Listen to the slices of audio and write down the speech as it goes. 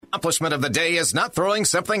accomplishment of the day is not throwing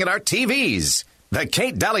something at our TVs. The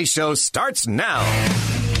Kate Daly Show starts now.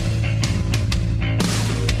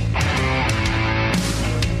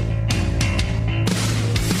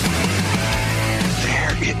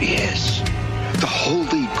 There it is. The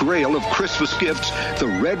holy grail of Christmas gifts. The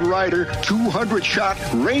Red Ryder 200-shot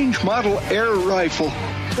range model air rifle.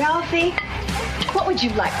 Ralphie, what would you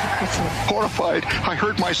like for Christmas? Horrified, I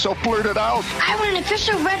heard myself blurt it out. I want an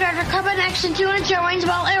official Red Ryder Carbine Action 200-shot range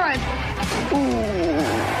model air rifle.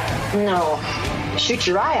 Ooh. No. Shoot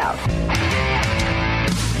your eye out.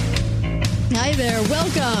 Hi there.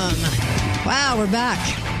 Welcome. Wow, we're back.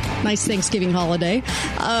 Nice Thanksgiving holiday.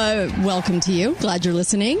 Welcome to you. Glad you're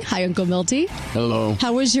listening. Hi, Uncle Milty. Hello.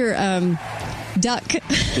 How was your duck?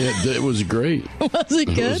 It was great. Was it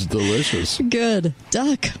good? It was delicious. Good.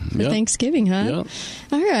 Duck for Thanksgiving, huh? Yep.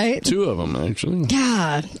 All right. 2 of them, actually.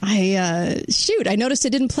 Yeah. I noticed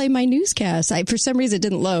it didn't play my newscast. For some reason, it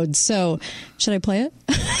didn't load. So, should I play it?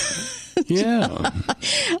 Yeah.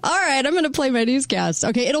 All right, I'm going to play my newscast.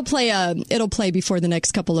 Okay, it'll play before the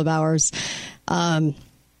next couple of hours. All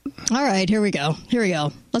right, here we go.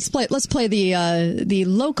 Let's play the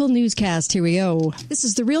local newscast. Here we go. This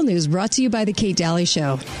is the real news brought to you by the Kate Daly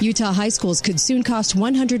Show. Utah high schools could soon cost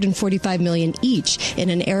 $145 million each in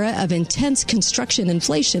an era of intense construction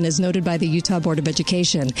inflation, as noted by the Utah Board of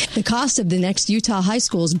Education. The cost of the next Utah high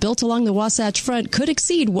schools built along the Wasatch Front could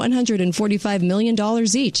exceed $145 million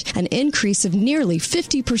each, an increase of nearly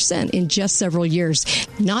 50% in just several years.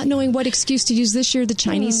 Not knowing what excuse to use this year, the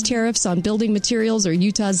Chinese tariffs on building materials or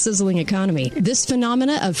Utah's sizzling economy. This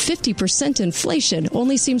phenomena of 50% inflation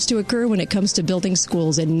only seems to occur when it comes to building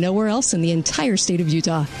schools and nowhere else in the entire state of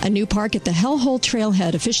Utah. A new park at the Hellhole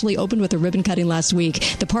Trailhead officially opened with a ribbon cutting last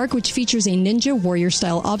week. The park, which features a Ninja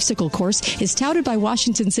Warrior-style obstacle course, is touted by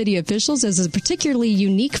Washington city officials as a particularly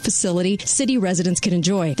unique facility city residents can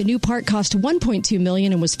enjoy. The new park cost $1.2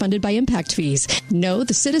 million and was funded by impact fees. No,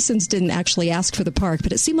 the citizens didn't actually ask for the park,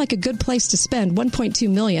 but it seemed like a good place to spend $1.2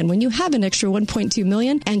 million when you have an extra $1.2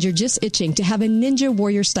 million and you're just itching to have a Ninja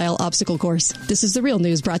Warrior-style obstacle course. This is the real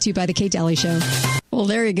news brought to you by the Kate Daly Show. Well,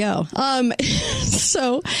 there you go.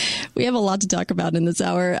 So we have a lot to talk about in this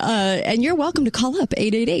hour. And you're welcome to call up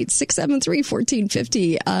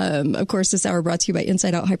 888-673-1450. Of course, this hour brought to you by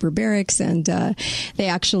Inside Out Hyperbarics. And they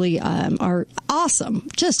actually are awesome,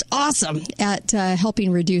 just awesome at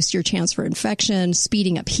helping reduce your chance for infection,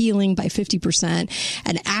 speeding up healing by 50%,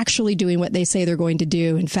 and actually doing what they say they're going to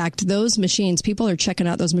do. In fact, those machines, people are checking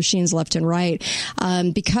out those machines left and right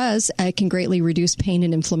because it can greatly reduce pain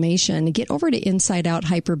and inflammation. Get over to Inside Out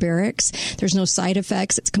Hyperbarics. There's no side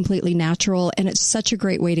effects. It's completely natural, and it's such a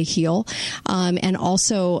great way to heal and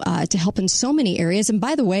also to help in so many areas. And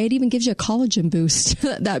by the way, it even gives you a collagen boost.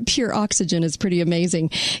 That pure oxygen is pretty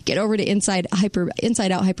amazing. Get over to Inside Out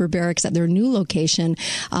Hyperbarics at their new location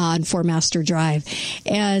on Four Master Drive.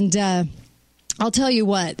 And I'll tell you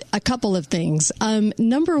what, a couple of things.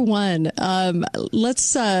 Number one,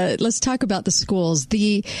 let's talk about the schools.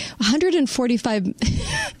 The 145...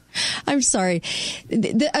 I'm sorry.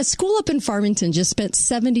 A school up in Farmington just spent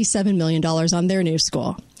 $77 million on their new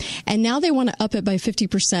school. And now they want to up it by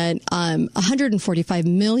 50%, $145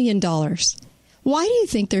 million. Why do you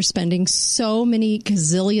think they're spending so many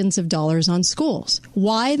gazillions of dollars on schools?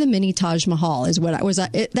 Why the mini Taj Mahal is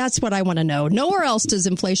that's what I want to know. Nowhere else does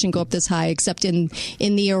inflation go up this high except in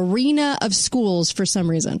the arena of schools for some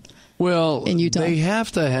reason. Well, in Utah. They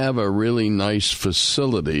have to have a really nice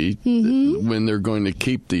facility when they're going to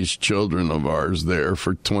keep these children of ours there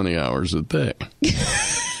for 20 hours a day.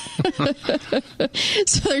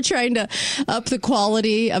 So they're trying to up the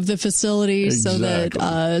quality of the facility so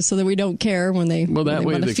that we don't care when they that when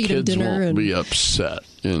way they the feed them kids dinner won't be upset.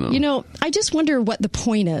 You know, I just wonder what the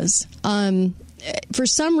point is. For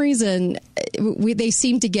some reason, they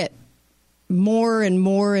seem to get more and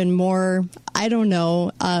more and more, I don't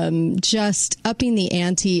know, just upping the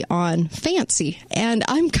ante on fancy. And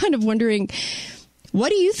I'm kind of wondering, what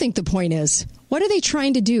do you think the point is? What are they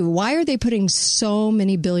trying to do? Why are they putting so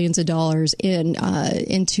many billions of dollars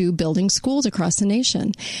into building schools across the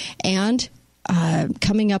nation and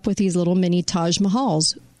coming up with these little mini Taj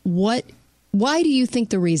Mahals? Why do you think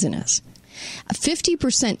the reason is? A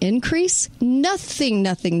 50% increase? Nothing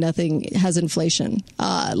has inflation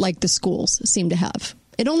like the schools seem to have.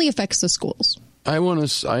 It only affects the schools. I'm going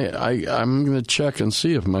to check and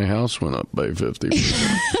see if my house went up by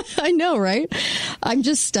 50%. I know, right? I'm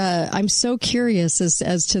just, I'm so curious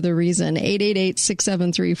as to the reason.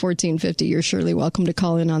 888-673-1450. You're surely welcome to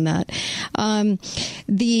call in on that.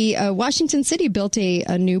 The Washington City built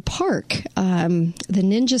a new park, the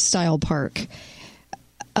Ninja Style Park.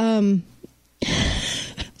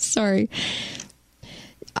 Sorry.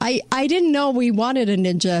 I didn't know we wanted a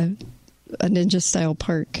ninja style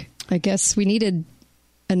park. I guess we needed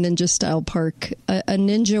a ninja style park, a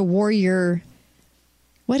ninja warrior.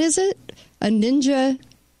 What is it? A ninja.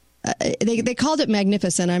 They called it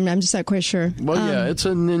Magnificent. I'm just not quite sure. Well, yeah, it's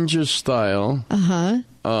a ninja style.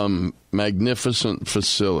 Magnificent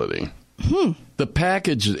facility. The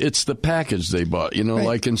package, it's the package they bought. You know, Right.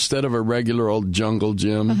 like instead of a regular old jungle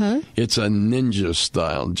gym, it's a ninja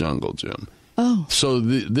style jungle gym. Oh. So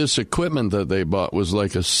this equipment that they bought was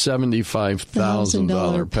like a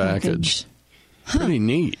 $75,000 package. Pretty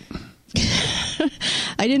neat.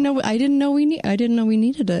 I didn't know we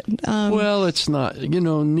needed it. Well, it's not. You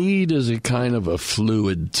know, need is a kind of a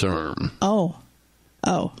fluid term. Oh.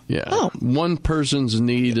 Yeah. Oh. One person's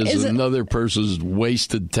need is it- another person's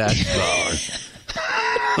wasted tax dollar.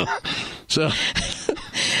 So,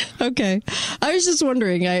 Okay. I was just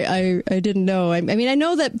wondering. I didn't know. I mean, I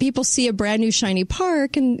know that people see a brand new shiny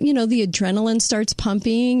park and, you know, the adrenaline starts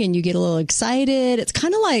pumping and you get a little excited. It's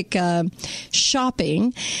kind of like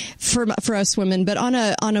shopping for us women, but on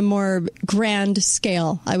a more grand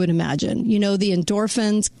scale, I would imagine. You know, the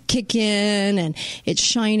endorphins kick in and it's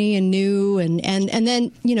shiny and new. And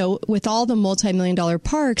then, you know, with all the multi-million-dollar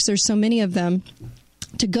parks, there's so many of them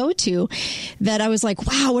to go to that I was like,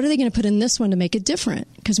 wow, what are they going to put in this one to make it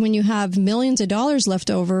different? Because when you have millions of dollars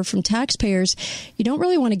left over from taxpayers, you don't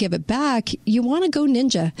really want to give it back. You want to go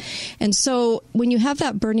ninja. And so when you have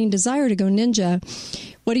that burning desire to go ninja,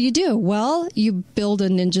 what do? Well, you build a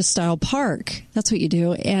ninja style park. That's what you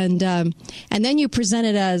do. And then you present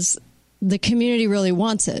it as the community really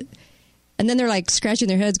wants it. And then they're like scratching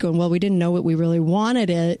their heads going, well, we didn't know what we really wanted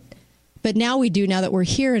it. But now we do, now that we're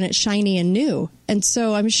here and it's shiny and new. And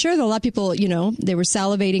so I'm sure that a lot of people, you know, they were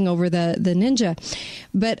salivating over the ninja.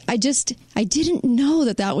 But I didn't know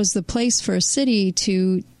that was the place for a city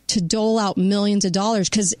to dole out millions of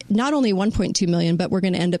dollars. Because not only 1.2 million, but we're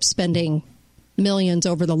going to end up spending millions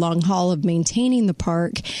over the long haul of maintaining the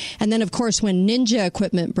park. And then, of course, when ninja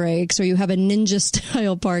equipment breaks or you have a ninja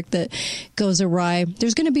style park that goes awry,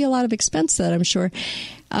 there's going to be a lot of expense to that, I'm sure.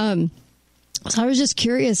 So I was just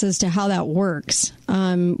curious as to how that works.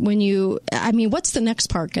 What's the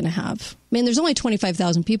next park going to have? I mean, there's only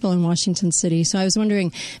 25,000 people in Washington City. So I was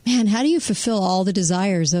wondering, man, how do you fulfill all the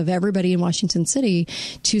desires of everybody in Washington City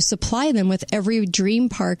to supply them with every dream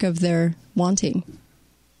park of their wanting?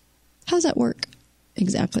 How does that work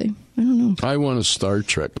exactly? I don't know. I want a Star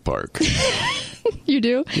Trek park. You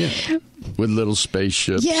do? Yeah. With little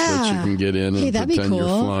spaceships that you can get in and that'd be pretend cool.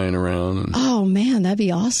 you're flying around. Oh, man, that'd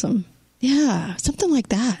be awesome. Yeah, something like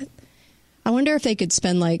that. I wonder if they could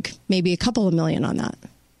spend like maybe a couple of million on that.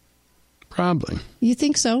 Probably. You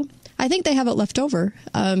think so? I think they have it left over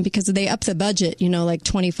because they upped the budget, you know, like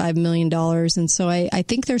 $25 million. And so I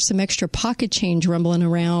think there's some extra pocket change rumbling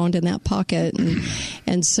around in that pocket.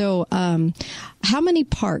 And so how many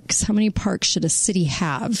parks should a city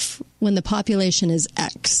have when the population is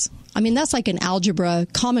X? I mean, that's like an algebra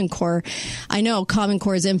Common Core. I know Common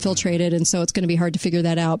Core is infiltrated, and so it's going to be hard to figure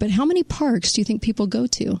that out. But how many parks do you think people go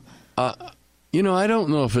to? You know, I don't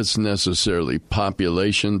know if it's necessarily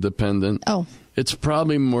population dependent. Oh. It's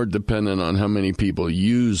probably more dependent on how many people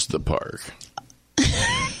use the park.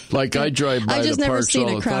 Like I drive by the parks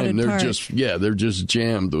all the time. They're just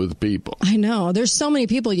jammed with people. I know. There's so many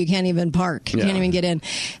people you can't even park. You can't even get in.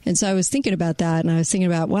 And so I was thinking about that, and I was thinking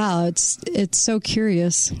about, wow, it's so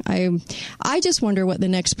curious. I just wonder what the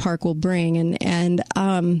next park will bring, and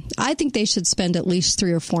I think they should spend at least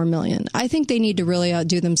 $3 or $4 million. I think they need to really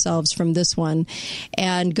outdo themselves from this one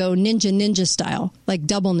and go ninja style, like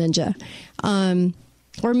double ninja,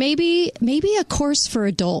 or maybe a course for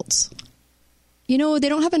adults. You know, they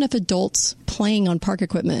don't have enough adults playing on park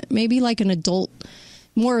equipment. Maybe like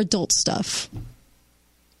more adult stuff.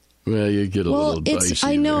 Well, you get a little dicey.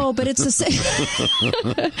 I know, but it's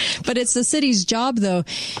but it's the city's job, though,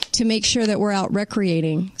 to make sure that we're out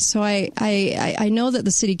recreating. So I know that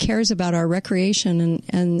the city cares about our recreation,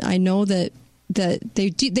 and I know that they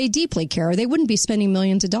deeply care. They wouldn't be spending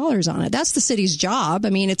millions of dollars on it. That's the city's job. I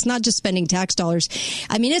mean, it's not just spending tax dollars.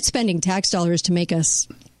 I mean, it's spending tax dollars to make us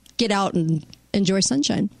get out and enjoy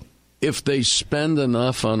sunshine. If they spend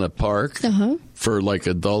enough on a park, for like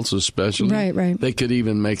adults especially, right. They could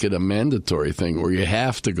even make it a mandatory thing where you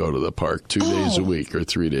have to go to the park 2 days a week or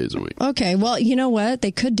 3 days a week. Okay, well, you know what?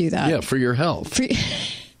 They could do that. Yeah, for your health.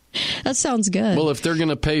 That sounds good. Well, if they're going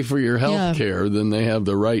to pay for your health care, then they have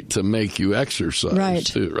the right to make you exercise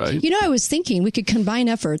too, right? You know, I was thinking we could combine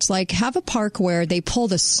efforts, like have a park where they pull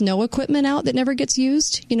the snow equipment out that never gets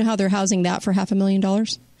used. You know how they're housing that for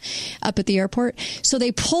 $500,000? up at the airport. So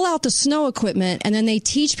they pull out the snow equipment and then they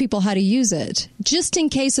teach people how to use it. Just in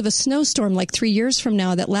case of a snowstorm like 3 years from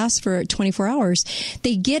now that lasts for 24 hours,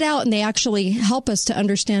 they get out and they actually help us to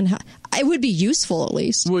understand how it would be useful at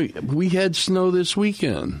least. We had snow this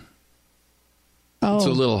weekend. Oh. It's a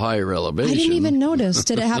little higher elevation. I didn't even notice.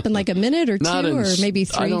 Did it happen like a minute or two or maybe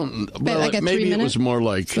 3? I don't. Well, like a maybe 3 minute? It was more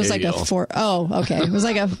like it was like a 4. Oh, okay. It was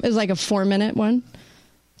like a 4-minute one.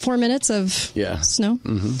 4 minutes of snow.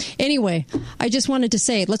 Mm-hmm. Anyway, I just wanted to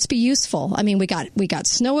say, let's be useful. I mean, we got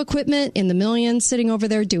snow equipment in the millions sitting over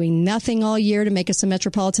there doing nothing all year to make us a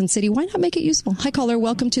metropolitan city. Why not make it useful? Hi, caller.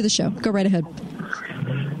 Welcome to the show. Go right ahead.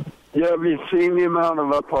 Yeah, have you seen the amount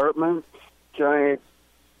of apartments, giant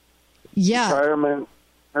retirement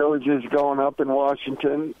villages going up in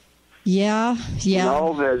Washington? Yeah. And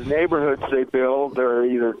all the neighborhoods they build, they're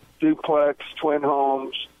either duplex, twin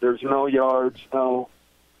homes. There's no yards, no.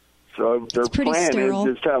 So their plan is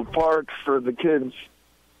just to have parks for the kids.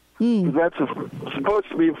 That's supposed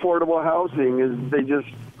to be affordable housing. Is they just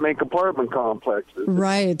make apartment complexes.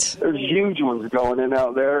 Right. There's huge ones going in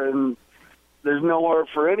out there, and there's nowhere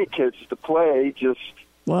for any kids to play.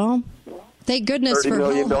 Thank goodness for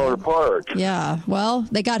 $30 million park. Yeah, well,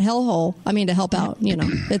 they got Hellhole. I mean, to help out.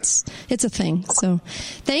 It's a thing. So,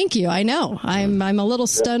 thank you. I know. I'm a little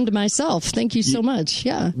stunned myself. Thank you so much.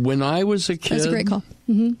 Yeah. When I was a kid, that's a great call.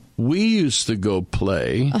 Mm-hmm. We used to go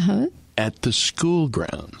play at the school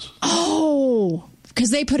grounds. Oh, because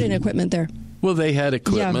they put in equipment there. Well, they had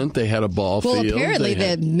equipment. Yeah. They had a ball field. Well, apparently they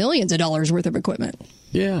had millions of dollars worth of equipment.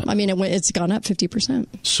 Yeah. I mean, it's gone up 50%.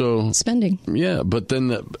 So spending. Yeah, but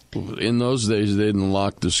then in those days, they didn't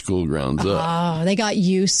lock the school grounds up. Oh, they got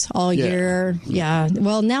use all year. Yeah.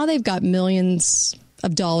 Well, now they've got millions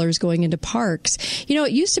of dollars going into parks.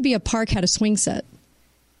 It used to be a park had a swing set.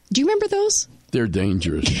 Do you remember those? They're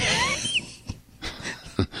dangerous.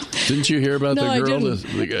 Didn't you hear about the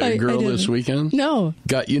girl this weekend? No.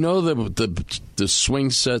 Got the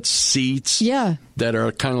swing set seats that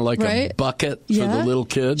are kind of like a bucket for the little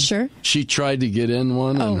kids? Sure. She tried to get in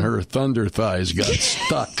one and her thunder thighs got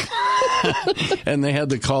stuck. And they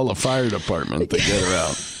had to call the fire department to get her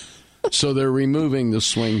out. So they're removing the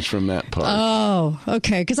swings from that park. Oh,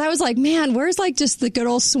 okay. Because I was like, man, where's just the good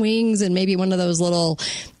old swings and maybe one of those little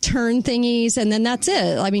turn thingies, and then that's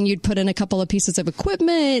it. I mean, you'd put in a couple of pieces of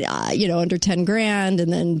equipment, under $10,000,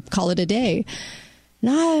 and then call it a day.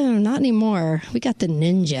 No, not anymore. We got the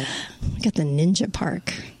Ninja. We got the Ninja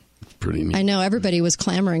Park. Pretty neat. I know everybody was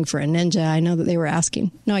clamoring for a Ninja. I know that they were asking.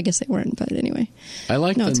 No, I guess they weren't, but anyway. I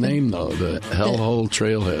like the name, though, the Hellhole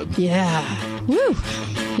Trailhead. Yeah. Woo.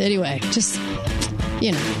 Anyway, just,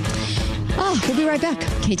 we'll be right back.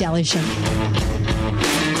 Kate Daly Show.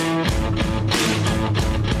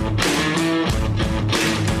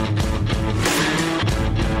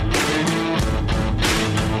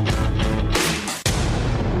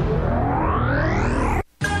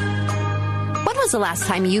 The last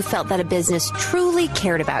time you felt that a business truly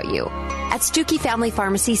cared about you? At Stuckey Family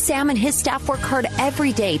Pharmacy, Sam and his staff work hard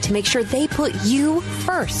every day to make sure they put you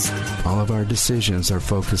first. All of our decisions are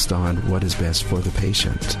focused on what is best for the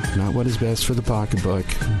patient, not what is best for the pocketbook,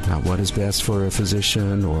 not what is best for a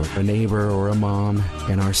physician or a neighbor or a mom.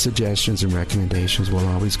 And our suggestions and recommendations will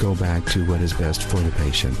always go back to what is best for the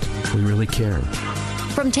patient. We really care.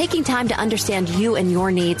 From taking time to understand you and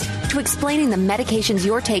your needs, to explaining the medications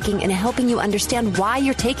you're taking and helping you understand why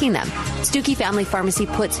you're taking them, Stuckey Family Pharmacy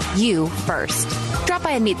puts you first. Drop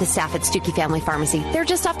by and meet the staff at Stuckey Family Pharmacy. They're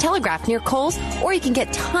just off Telegraph near Kohl's, or you can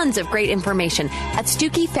get tons of great information at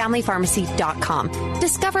StuckeyFamilyPharmacy.com.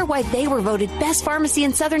 Discover why they were voted best pharmacy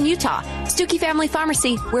in Southern Utah. Stuckey Family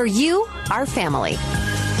Pharmacy, where you are family.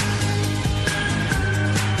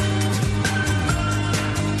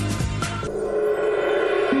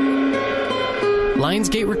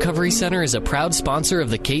 Lionsgate Recovery Center is a proud sponsor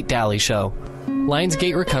of The Kate Daly Show.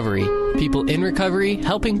 Lionsgate Recovery. People in recovery,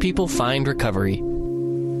 helping people find recovery.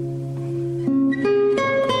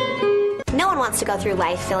 No one wants to go through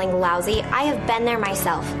life feeling lousy. I have been there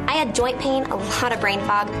myself. I had joint pain, a lot of brain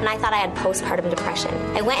fog, and I thought I had postpartum depression.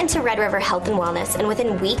 I went into Red River Health and Wellness, and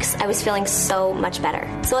within weeks, I was feeling so much better.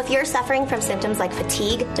 So if you're suffering from symptoms like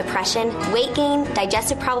fatigue, depression, weight gain,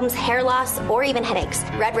 digestive problems, hair loss, or even headaches,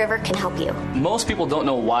 Red River can help you. Most people don't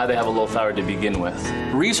know why they have a low thyroid to begin with.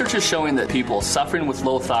 Research is showing that people suffering with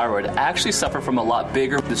low thyroid actually suffer from a lot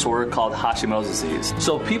bigger disorder called Hashimoto's disease.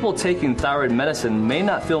 So people taking thyroid medicine may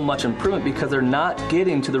not feel much improvement because they're they're not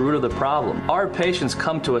getting to the root of the problem. Our patients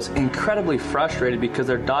come to us incredibly frustrated because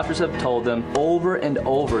their doctors have told them over and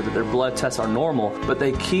over that their blood tests are normal, but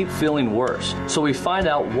they keep feeling worse. So we find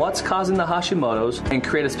out what's causing the Hashimoto's and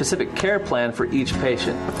create a specific care plan for each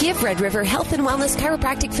patient. Give Red River Health and Wellness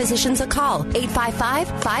Chiropractic Physicians a call,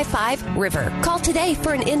 855-55-RIVER. Call today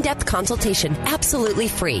for an in-depth consultation, absolutely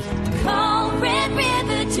free. Call Red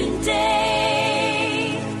River today.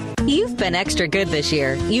 You've been extra good this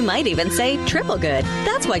year. You might even say triple good.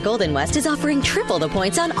 That's why Golden West is offering triple the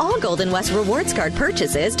points on all Golden West Rewards card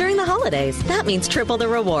purchases during the holidays. That means triple the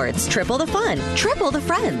rewards, triple the fun, triple the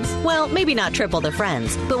friends. Well, maybe not triple the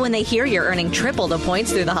friends, but when they hear you're earning triple the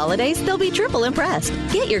points through the holidays, they'll be triple impressed.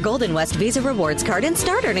 Get your Golden West Visa Rewards card and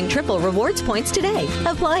start earning triple rewards points today.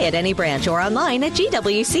 Apply at any branch or online at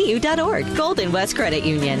gwcu.org. Golden West Credit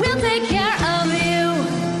Union. We'll take care of you.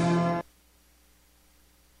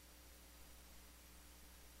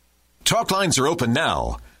 Talk lines are open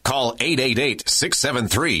now. Call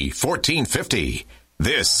 888-673-1450.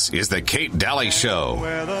 This is the Kate Daly Show.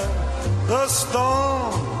 Weather the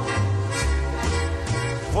storm.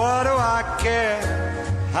 What do I care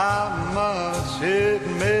how much it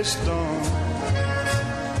may storm?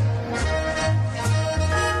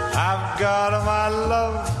 I've got my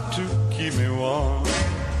love to keep me warm.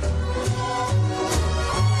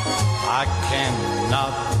 I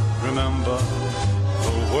cannot remember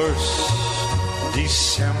the worst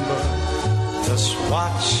December. Just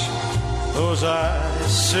watch those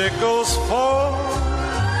icicles fall.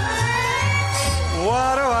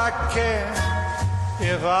 What do I care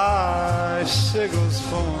if icicles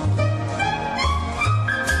fall?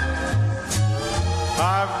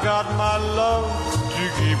 I've got my love to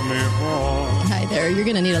keep me warm. Hi there. You're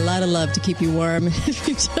going to need a lot of love to keep you warm if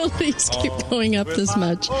utilities keep going up this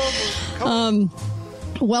much.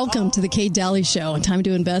 Welcome to the Kate Daly Show. Time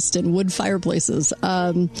to invest in wood fireplaces.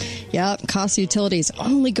 Cost of utilities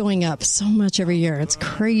only going up so much every year. It's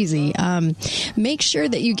crazy. Make sure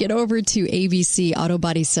that you get over to ABC Auto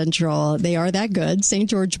Body Central. They are that good.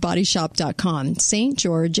 stgeorgebodyshop.com. St.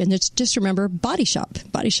 George, and it's just remember, Body Shop,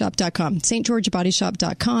 bodyshop.com.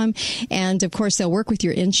 stgeorgebodyshop.com. And, of course, they'll work with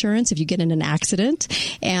your insurance if you get in an accident.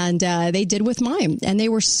 And they did with mine. And they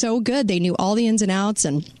were so good. They knew all the ins and outs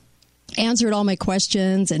and answered all my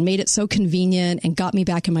questions and made it so convenient and got me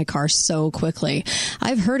back in my car so quickly.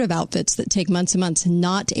 I've heard of outfits that take months and months,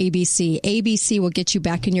 not ABC. ABC will get you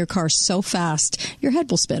back in your car so fast, your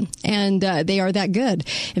head will spin. And they are that good.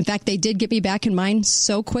 In fact, they did get me back in mine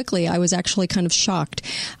so quickly, I was actually kind of shocked.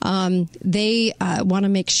 They want to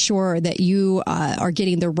make sure that you are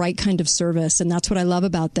getting the right kind of service. And that's what I love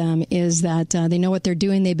about them is that they know what they're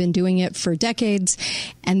doing. They've been doing it for decades.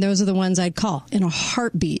 And those are the ones I'd call in a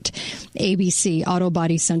heartbeat. ABC Auto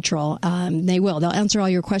Body Central. They'll answer all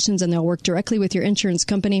your questions and they'll work directly with your insurance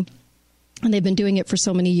company. And they've been doing it for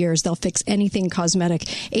so many years. They'll fix anything cosmetic.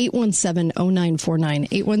 817-0949.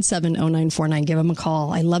 817-0949. Give them a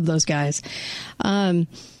call. I love those guys.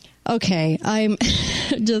 Okay. I'm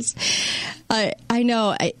just, I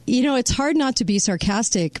know, it's hard not to be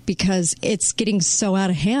sarcastic because it's getting so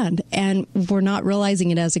out of hand and we're not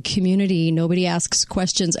realizing it as a community. Nobody asks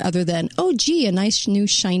questions other than, oh, gee, a nice new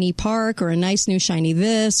shiny park or a nice new shiny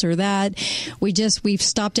this or that. We've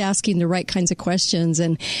stopped asking the right kinds of questions.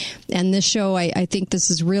 And this show, I think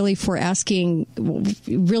this is really for asking,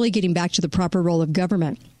 really getting back to the proper role of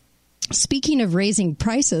government. Speaking of raising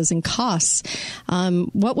prices and costs,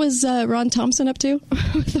 what was Ron Thompson up to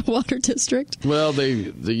with the water district? Well,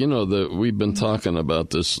 we've been talking about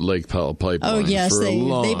this Lake Powell pipeline. Oh yes, for a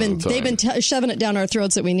long time. They've been shoving it down our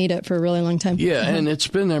throats that we need it for a really long time. Yeah, and it's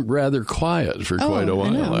been rather quiet for quite a while. I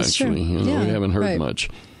know, actually, we haven't heard much.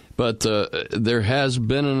 But there has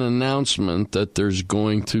been an announcement that there's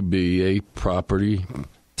going to be a property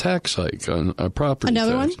tax hike on a property.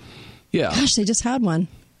 Another tax. one? Yeah. Gosh, they just had one.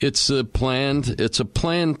 It's a planned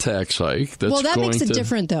tax hike. That makes it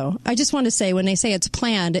different, though. I just want to say, when they say it's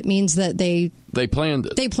planned, it means that they planned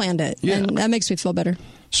it. They planned it, yeah. And that makes me feel better.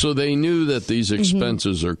 So they knew that these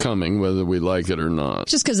expenses are coming, whether we like it or not.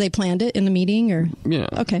 Just because they planned it in the meeting, or yeah,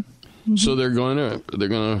 okay. So they want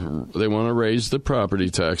to raise the property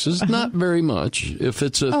taxes, not very much. If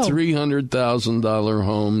it's a $300,000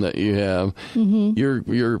 home that you have,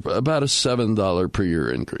 you're about a $7 per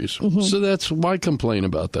year increase. So that's why complain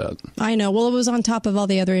about that. I know. Well, it was on top of all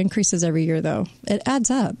the other increases every year, though. It adds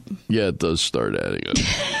up. Yeah, it does start adding up.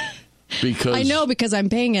 Because I know, because I'm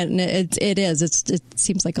paying it, and it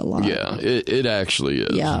seems like a lot. Yeah, it actually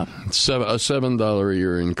is. Yeah. A $7 a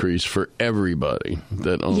year increase for everybody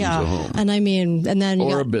that owns a home. And I mean, and then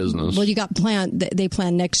a business. Well, you got they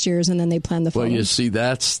plan next year's, and then they plan the following. Well, you see,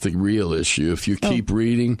 that's the real issue. If you keep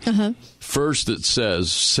reading, first it says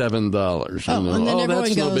 $7. And then everyone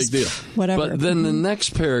that's no goes, big deal. Whatever. But then the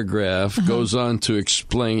next paragraph goes on to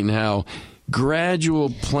explain how gradual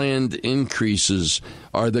planned increases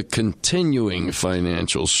are the continuing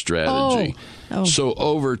financial strategy. So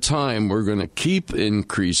over time, we're going to keep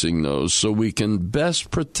increasing those so we can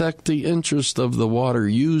best protect the interest of the water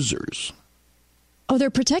users. Oh, they're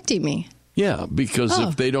protecting me. Yeah, because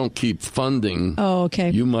if they don't keep funding,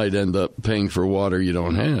 you might end up paying for water you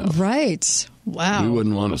don't have. Right. Wow. We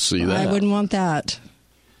wouldn't want to see that. I wouldn't want that.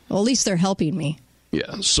 Well, at least they're helping me.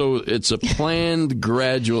 Yeah, so it's a planned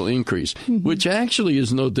gradual increase, which actually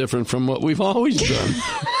is no different from what we've always done.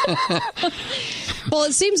 Well,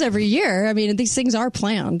 it seems every year. I mean, these things are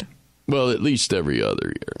planned. Well, at least every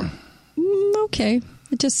other year. Okay.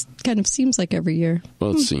 It just kind of seems like every year.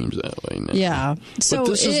 Well, it seems that way now. Yeah. But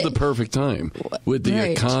this is the perfect time. With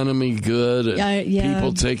the economy good and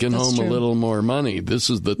people taking home a little more money, this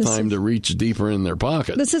is the time to reach deeper in their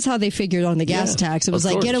pocket. This is how they figured on the gas tax. It was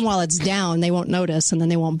like, get them while it's down. They won't notice, and then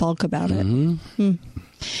they won't bulk about it.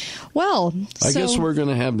 Well, I guess we're going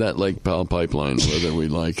to have that Lake Powell pipeline whether we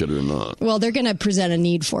like it or not. Well, they're going to present a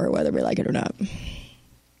need for it whether we like it or not.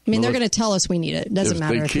 I mean, they're going to tell us we need it. It doesn't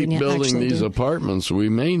matter if we keep building these apartments, we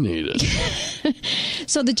may need it.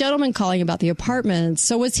 So the gentleman calling about the apartments.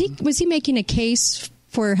 So was he making a case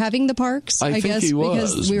for having the parks? I guess he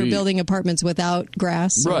was. Because we were building apartments without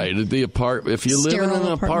grass. Right. If you live in an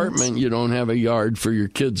apartment, you don't have a yard for your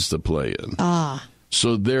kids to play in.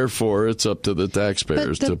 So therefore, it's up to the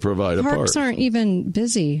taxpayers to provide a park. Parks aren't even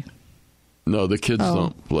busy. No, the kids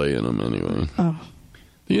don't play in them anyway.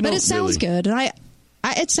 But it sounds good, and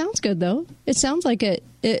it sounds good though. It sounds like it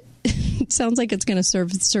sounds like it's going to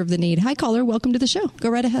serve the need. Hi, caller. Welcome to the show. Go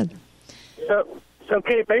right ahead. So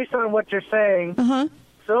Kate, based on what you're saying,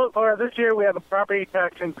 so far this year we have a property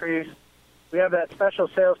tax increase, we have that special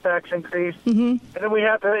sales tax increase, and then we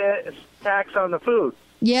have the tax on the food.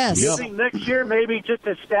 Yes. Do you think next year, maybe just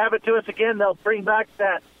to stab it to us again, they'll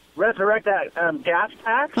resurrect that gas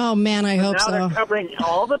tax? Oh, man, I hope so. Now they're covering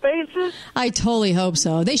all the bases? I totally hope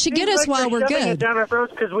so. They should get us while we're good. It down our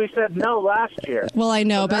throats because we said no last year. Well, I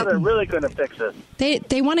know, but now they're really going to fix it.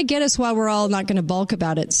 They want to get us while we're all not going to bulk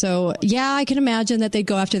about it. So, yeah, I can imagine that they'd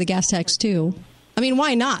go after the gas tax, too. I mean,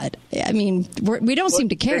 why not? I mean, we don't seem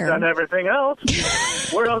to care. They've done everything else.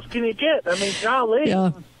 Where else can you get? I mean, golly.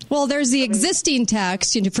 Yeah. Well, there's the existing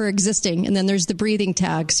tax for existing, and then there's the breathing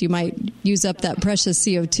tax. You might use up that precious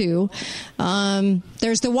CO2.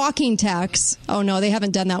 There's the walking tax. Oh, no, they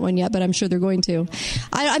haven't done that one yet, but I'm sure they're going to.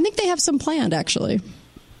 I think they have some planned, actually.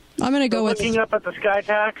 I'm going to go with... Looking up at the sky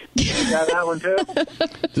tax? Yeah, that one, too?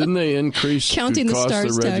 Didn't they increase Counting the cost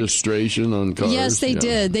of registration on cars? Yes, they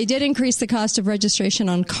did. They did increase the cost of registration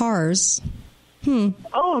on cars.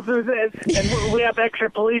 Oh, and we have extra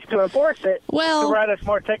police to enforce it. Well, to write us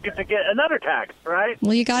more tickets to get another tax, right?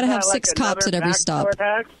 Well, you got to have 6 cops at every stop.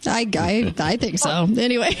 I think so.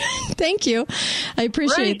 Anyway, thank you. I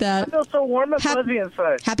appreciate that. I feel so warm and fuzzy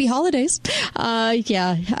inside. Happy holidays.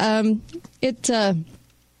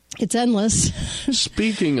 It's endless.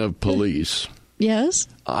 Speaking of police. Yes?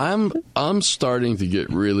 I'm starting to get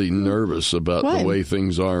really nervous about the way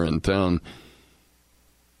things are in town.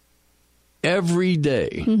 Every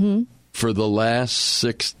day for the last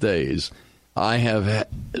 6 days, I have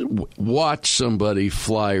watched somebody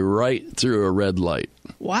fly right through a red light.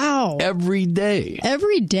 Wow. Every day.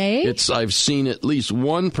 Every day? I've seen at least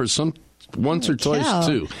one person, once or twice,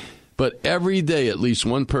 too. But every day, at least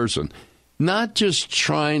one person. Not just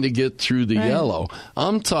trying to get through the yellow.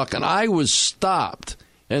 I'm talking, I was stopped,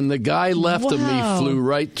 and the guy left of me flew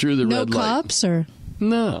right through the red light. No cops, or?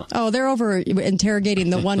 No. Oh, they're over interrogating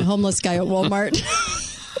the one homeless guy at Walmart.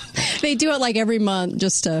 They do it like every month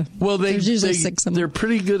just to... Well, they're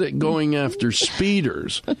pretty good at going after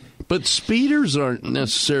speeders. But speeders aren't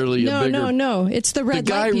necessarily a bigger... No. It's the red light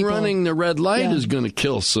The guy people. running the red light is going to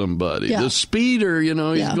kill somebody. Yeah. The speeder, he's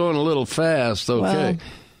going a little fast, okay. Well,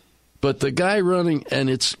 but the guy running, and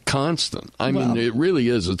it's constant. I mean, it really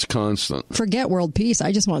is. It's constant. Forget world peace.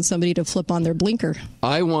 I just want somebody to flip on their blinker.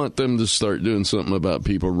 I want them to start doing something about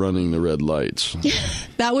people running the red lights.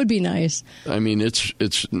 That would be nice. I mean, it's.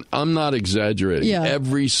 I'm not exaggerating. Yeah.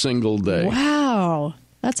 Every single day. Wow.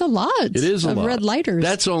 That's a lot. It is a lot. Red lighters.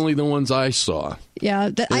 That's only the ones I saw.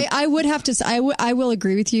 Yeah, I would have to say, I will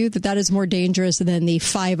agree with you that is more dangerous than the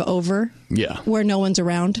 5 over. Yeah. Where no one's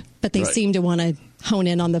around, but they seem to want to hone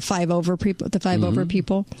in on the 5 over people, over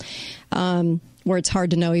people, where it's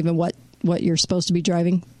hard to know even what you're supposed to be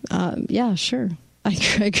driving. Yeah, sure. I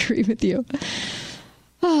agree with you.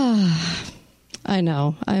 I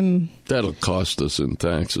know. That'll cost us in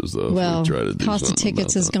taxes, though. Well, if we try to do cost of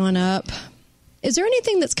tickets has that. gone up. Is there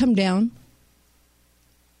anything that's come down?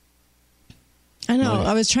 I know.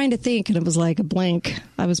 I was trying to think, and it was like a blank.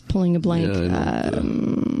 I was pulling a blank.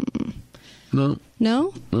 No.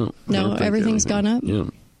 No? No, everything's gone up? Yeah.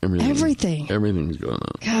 Everything. Everything's gone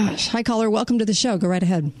up. Gosh. Hi, caller. Welcome to the show. Go right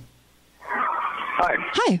ahead. Hi.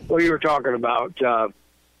 Hi. Well, you were talking about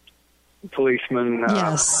policemen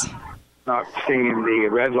not seeing the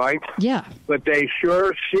red light. Yeah. But they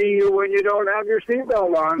sure see you when you don't have your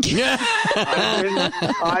seatbelt on. Yeah.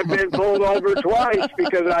 I've been pulled over twice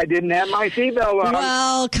because I didn't have my seatbelt on.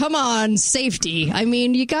 Well, come on, safety. I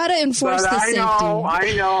mean, you got to enforce the safety.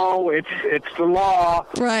 I know. It's the law.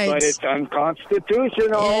 Right. But it's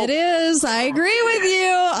unconstitutional. It is. I agree with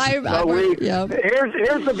you.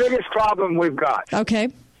 Here's the biggest problem we've got. Okay.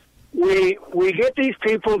 We get these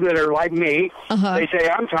people that are like me. They say,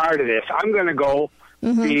 I'm tired of this. I'm going to go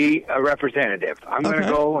be a representative. I'm going to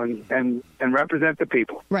go and represent the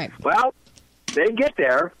people. Right. Well, they get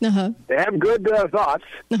there. They have good thoughts.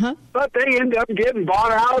 But they end up getting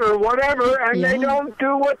bought out or whatever, and they don't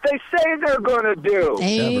do what they say they're going to do.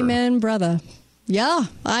 Amen, brother. Yeah,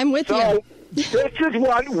 I'm with you. This is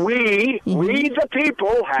what we the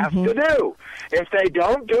people, have to do. If they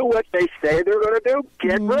don't do what they say they're going to do,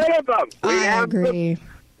 get rid of them. We have agree.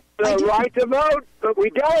 the right to vote, but we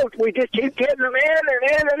don't. We just keep getting them in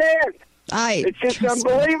and in and in. It's just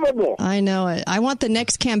unbelievable. I know it. I want the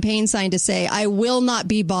next campaign sign to say, I will not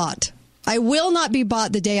be bought. I will not be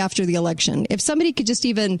bought the day after the election. If somebody could just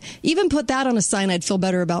even put that on a sign, I'd feel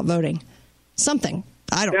better about voting. Something.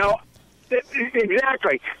 I don't know.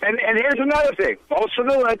 Exactly. And here's another thing. Most of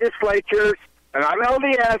the legislatures, and I'm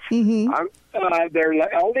LDS, they're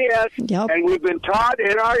LDS, and we've been taught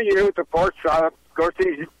in our youth, of course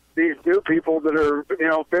these new people that are,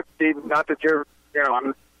 50, not that you're,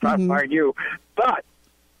 I'm classifying you, but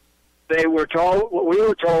we were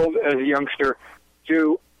told as a youngster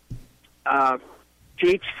to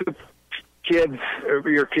teach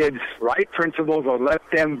your kids right principles or let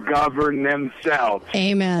them govern themselves.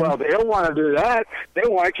 Amen. Well, they don't want to do that. They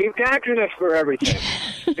want to keep taxing us for everything.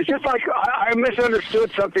 It's just like I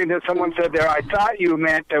misunderstood something that someone said there. I thought you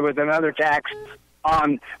meant there was another tax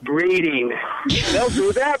on breeding. They'll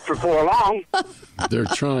do that before long. They're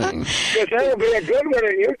trying. Because that'll be a good one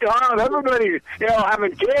in Utah. Everybody,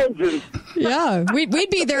 having kids. And yeah, we'd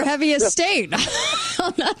be their heaviest state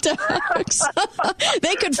on that tax.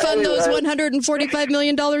 They could fund those $145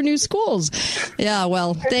 million new schools. Yeah,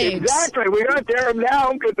 well, thanks. Exactly. We got to tear them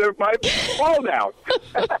down because there might be fall down.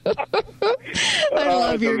 I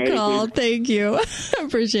love your call. Thank you. I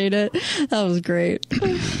appreciate it. That was great.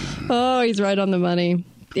 Oh, he's right on the money.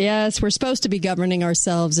 Yes, we're supposed to be governing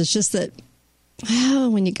ourselves. It's just that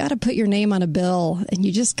when you got to put your name on a bill, and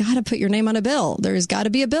you just got to put your name on a bill, there's got to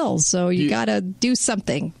be a bill. So you got to do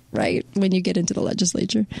something, right, when you get into the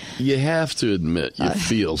legislature. You have to admit you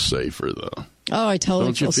feel safer, though. Oh, I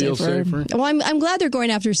totally feel safer. Well, I'm glad they're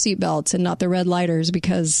going after seatbelts and not the red lighters,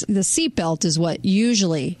 because the seatbelt is what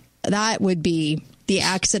usually that would be the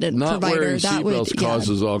accident not provider. Wearing seatbelts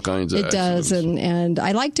causes all kinds of accidents. It does, and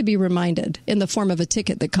I like to be reminded in the form of a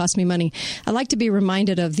ticket that cost me money. I like to be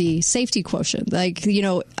reminded of the safety quotient. Like,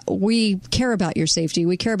 we care about your safety.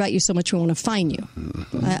 We care about you so much we want to fine you.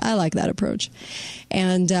 I like that approach,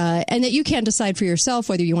 and that you can't decide for yourself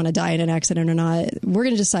whether you want to die in an accident or not. We're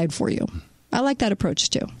going to decide for you. I like that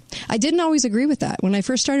approach too. I didn't always agree with that when I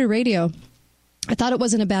first started radio. I thought it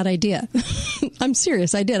wasn't a bad idea. I'm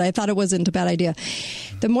serious. I did. I thought it wasn't a bad idea.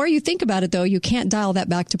 The more you think about it, though, you can't dial that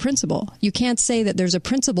back to principle. You can't say that there's a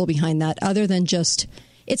principle behind that other than just,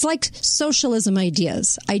 it's like socialism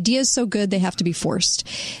ideas. Ideas so good, they have to be forced.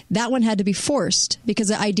 That one had to be forced because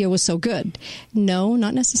the idea was so good. No,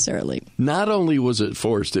 not necessarily. Not only was it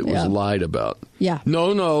forced, it was lied about. Yeah.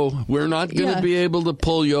 No, we're not going to be able to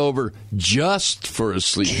pull you over just for a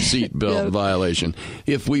seatbelt violation.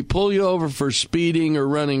 If we pull you over for speeding or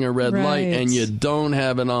running a red light and you don't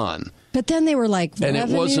have it on. But then they were like, and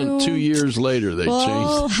revenue? It wasn't 2 years later they changed.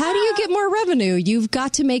 Well, how do you get more revenue? You've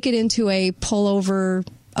got to make it into a pullover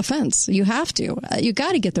offense. You have to. You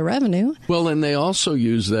got to get the revenue. Well, and they also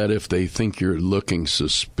use that if they think you're looking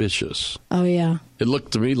suspicious. Oh, yeah. It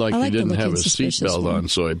looked to me like you didn't have a seatbelt on,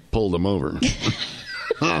 so I pulled them over.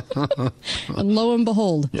 And lo and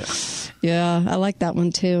behold. Yeah, I like that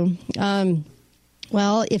one too.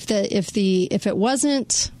 Well,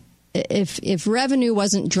 if revenue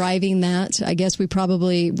wasn't driving that, I guess we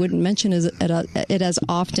probably wouldn't mention it as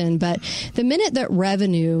often. But the minute that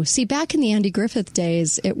revenue, see, back in the Andy Griffith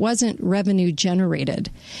days, it wasn't revenue generated.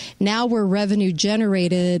 Now we're revenue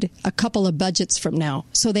generated a couple of budgets from now.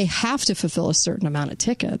 So they have to fulfill a certain amount of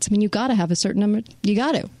tickets. I mean, you got to have a certain number. You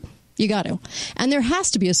got to. And there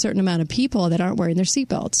has to be a certain amount of people that aren't wearing their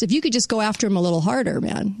seatbelts. If you could just go after them a little harder,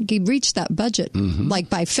 man, you could reach that budget like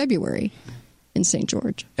by February. In St.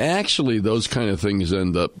 George. Actually, those kind of things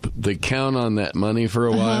they count on that money for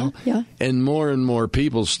a while. Yeah. And more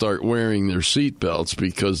people start wearing their seatbelts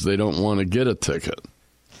because they don't want to get a ticket.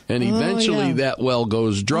 And eventually that well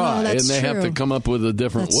goes dry, and they have to come up with a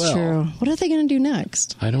different well. True. What are they going to do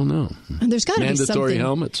next? I don't know. And there's got to be something. Mandatory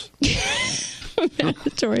helmets.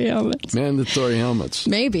 Mandatory helmets. Mandatory helmets.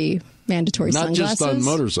 Maybe. Mandatory sunglasses. Not just on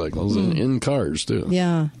motorcycles, in cars, too.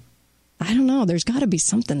 Yeah. I don't know. There's got to be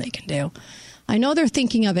something they can do. I know they're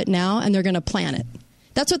thinking of it now, and they're going to plan it.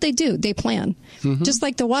 That's what they do. They plan. Just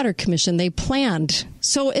like the Water Commission, they planned.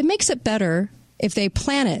 So it makes it better if they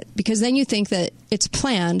plan it, because then you think that it's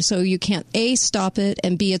planned, so you can't, A, stop it,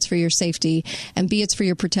 and B, it's for your safety, and B, it's for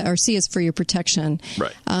your C, it's for your protection.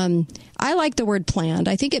 Right. I like the word planned.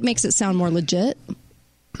 I think it makes it sound more legit.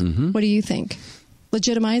 What do you think?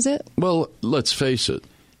 Legitimize it? Well, let's face it.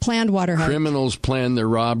 Planned water hike. Criminals plan their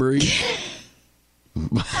robbery.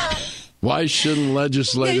 Why shouldn't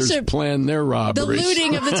legislators plan their robberies? The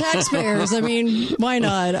looting of the taxpayers. I mean, why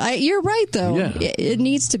not? You're right, though. Yeah. It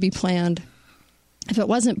needs to be planned. If it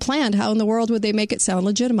wasn't planned, how in the world would they make it sound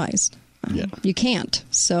legitimized? You can't.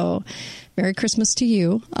 So, Merry Christmas to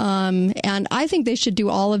you. And I think they should do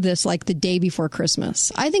all of this like the day before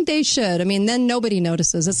Christmas. I think they should. I mean, then nobody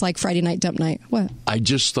notices. It's like Friday night, dump night. What? I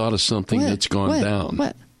just thought of something that's gone down.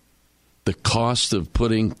 What? The cost of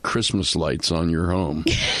putting Christmas lights on your home.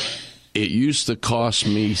 It used to cost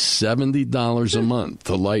me $70 a month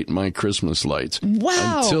to light my Christmas lights.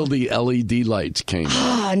 Wow. Until the LED lights came out.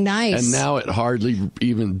 Ah, nice. And now it hardly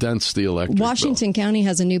even dents the electric Washington bill. County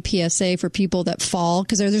has a new PSA for people that fall,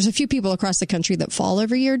 because there's a few people across the country that fall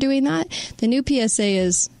every year doing that. The new PSA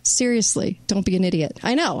is, seriously, don't be an idiot.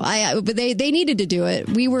 I know. But they needed to do it.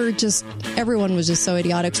 Everyone was just so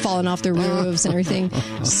idiotic, falling off their roofs and everything.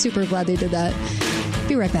 Super glad they did that.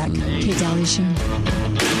 Be right back. Kate Daly Show.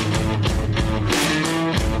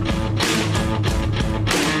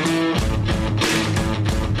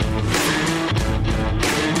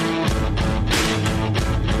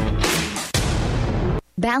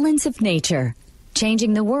 Balance of Nature,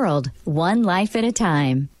 changing the world one life at a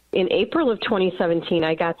time. In April of 2017,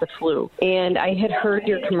 I got the flu, and I had heard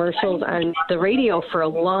your commercials on the radio for a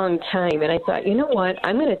long time, and I thought, you know what,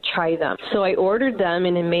 I'm going to try them. So I ordered them,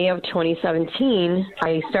 and in May of 2017,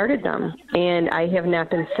 I started them, and I have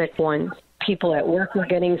not been sick once. People at work were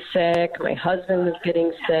getting sick, my husband was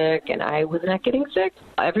getting sick, and I was not getting sick.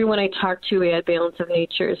 Everyone I talked to at Balance of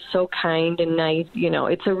Nature is so kind and nice. You know,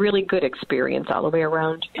 it's a really good experience all the way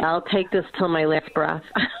around. I'll take this till my last breath.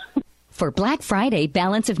 For Black Friday,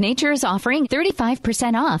 Balance of Nature is offering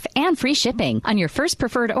 35% off and free shipping on your first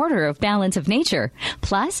preferred order of Balance of Nature.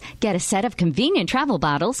 Plus, get a set of convenient travel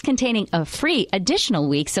bottles containing a free additional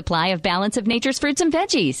week supply of Balance of Nature's fruits and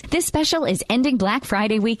veggies. This special is ending Black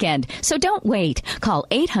Friday weekend, so don't wait. Call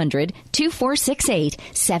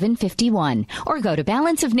 800-2468-751 or go to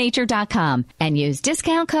balanceofnature.com and use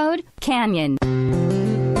discount code CANYON.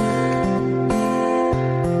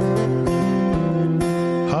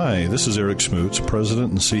 Hi, this is Eric Schmutz,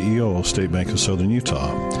 President and CEO of State Bank of Southern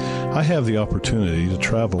Utah. I have the opportunity to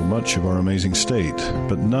travel much of our amazing state,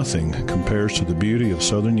 but nothing compares to the beauty of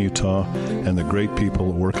Southern Utah and the great people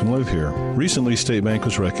that work and live here. Recently, State Bank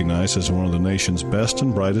was recognized as one of the nation's best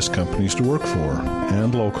and brightest companies to work for,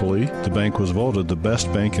 and locally, the bank was voted the best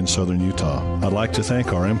bank in Southern Utah. I'd like to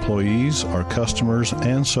thank our employees, our customers,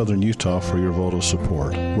 and Southern Utah for your vote of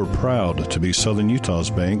support. We're proud to be Southern Utah's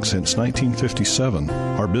bank since 1957.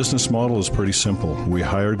 Our business model is pretty simple. We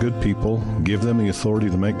hire good people, give them the authority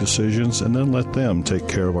to make decisions, and then let them take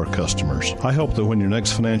care of our customers. I hope that when your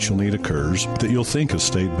next financial need occurs, that you'll think of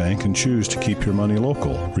State Bank and choose to keep your money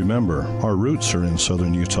local. Remember, our roots are in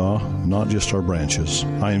Southern Utah, not just our branches.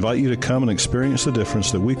 I invite you to come and experience the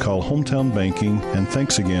difference that we call hometown banking, and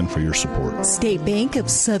thanks again for your support. State Bank of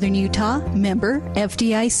Southern Utah, member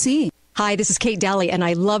FDIC. Hi, this is Kate Daly, and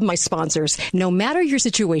I love my sponsors. No matter your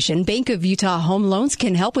situation, Bank of Utah Home Loans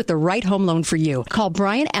can help with the right home loan for you. Call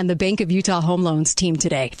Brian and the Bank of Utah Home Loans team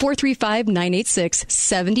today.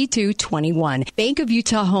 435-986-7221. Bank of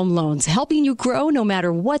Utah Home Loans, helping you grow no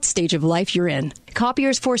matter what stage of life you're in.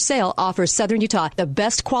 Copiers for Sale offers Southern Utah the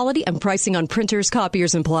best quality and pricing on printers,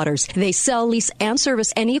 copiers, and plotters. They sell, lease, and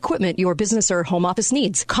service any equipment your business or home office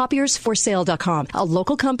needs. Copiersforsale.com, a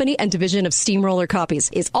local company and division of Steamroller Copies,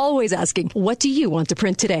 is always asking, what do you want to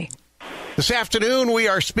print today? This afternoon, we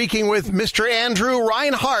are speaking with Mr. Andrew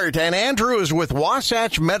Reinhardt, and Andrew is with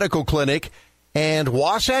Wasatch Medical Clinic, and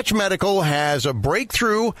Wasatch Medical has a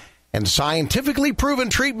breakthrough and scientifically proven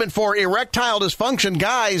treatment for erectile dysfunction.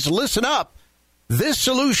 Guys, listen up. This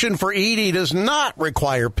solution for ED does not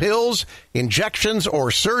require pills, injections,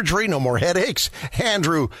 or surgery. No more headaches.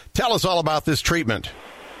 Andrew, tell us all about this treatment.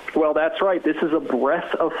 Well, that's right. This is a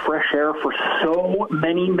breath of fresh air for so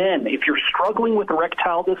many men. If you're struggling with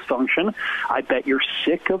erectile dysfunction, I bet you're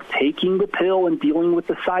sick of taking the pill and dealing with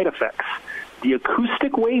the side effects. The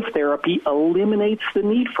acoustic wave therapy eliminates the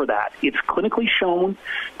need for that. It's clinically shown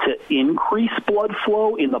to increase blood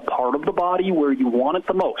flow in the part of the body where you want it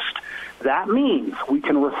the most. That means we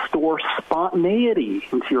can restore spontaneity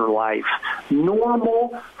into your life,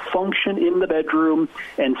 normal function in the bedroom,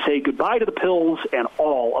 and say goodbye to the pills and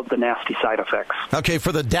all of the nasty side effects. Okay,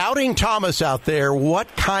 for the doubting Thomas out there,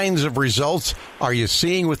 what kinds of results are you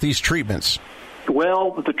seeing with these treatments?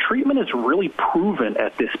 Well, the treatment is really proven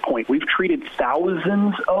at this point. We've treated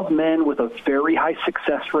thousands of men with a very high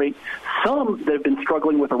success rate, some that have been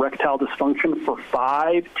struggling with erectile dysfunction for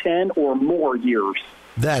 5, 10, or more years.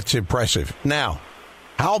 That's impressive. Now,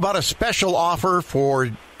 how about a special offer for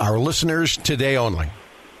our listeners today only?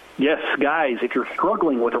 Yes, guys, if you're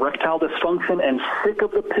struggling with erectile dysfunction and sick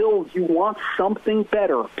of the pills, you want something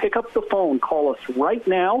better, pick up the phone, call us right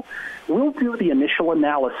now. We'll do the initial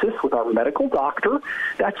analysis with our medical doctor.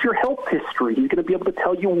 That's your health history. He's going to be able to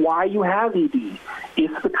tell you why you have ED,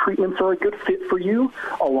 if the treatments are a good fit for you,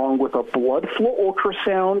 along with a blood flow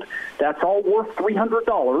ultrasound. That's all worth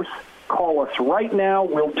 $300. Call us right now.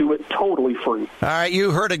 We'll do it totally free. All right,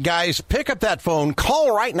 you heard it, guys. Pick up that phone.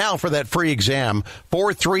 Call right now for that free exam.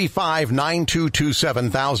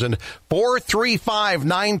 435-922-7000.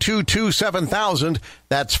 435-922-7000.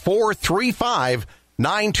 That's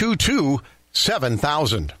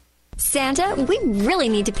 435-922-7000. Santa, we really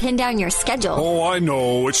need to pin down your schedule. Oh, I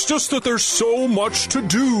know. It's just that there's so much to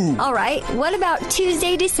do. All right. What about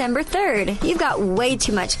Tuesday, December 3rd? You've got way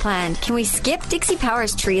too much planned. Can we skip Dixie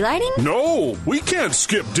Power's tree lighting? No, we can't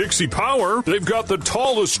skip Dixie Power. They've got the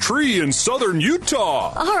tallest tree in southern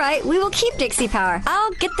Utah. All right. We will keep Dixie Power.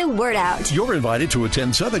 I'll get the word out. You're invited to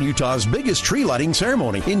attend Southern Utah's biggest tree lighting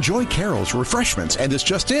ceremony. Enjoy carols, refreshments, and this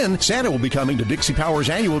just in, Santa will be coming to Dixie Power's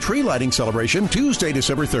annual tree lighting celebration Tuesday,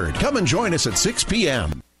 December 3rd. Come and join us at 6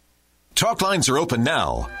 p.m. Talk lines are open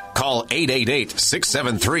now. Call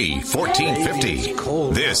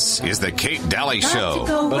 888-673-1450. This is the Kate Daly Show.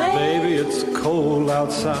 But baby, it's cold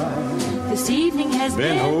outside. This evening has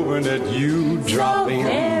been hoping that you drop in.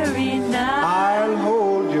 Very nice. I'll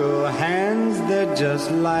hold your hands, they're just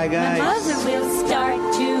like ice. My mother will start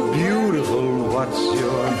to beautiful, what's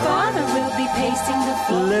your and father will be pacing the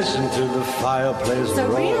floor. Listen to the fireplace so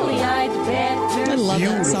roll. Really, I'd better. I love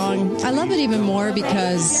that song. I love it even more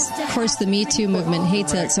because, of course, the Me Too movement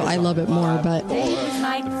hates it, so I love it more. But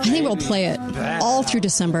I think we'll play it all through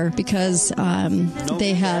December because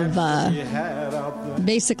they have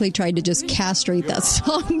basically tried to just castrate that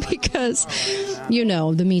song because, you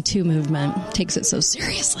know, the Me Too movement takes it so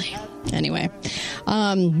seriously. Anyway,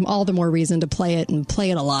 all the more reason to play it and play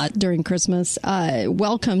it a lot during Christmas.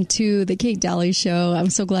 Welcome to the Kate Daly Show. I'm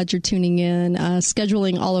so glad you're tuning in.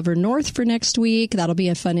 Scheduling Oliver North for next week. That'll be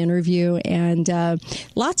a fun interview and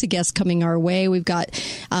lots of guests coming our way. We've got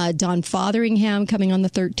Don Fotheringham coming on the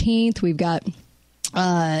 13th. We've got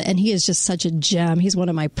and he is just such a gem. He's one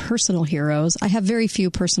of my personal heroes. I have very few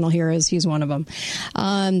personal heroes. He's one of them.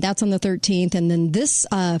 That's on the 13th. And then this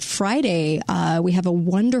Friday, we have a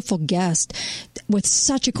wonderful guest with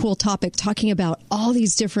such a cool topic talking about all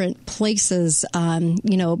these different places, all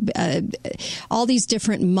these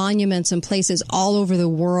different monuments and places all over the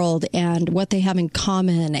world and what they have in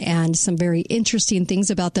common and some very interesting things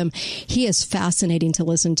about them. He is fascinating to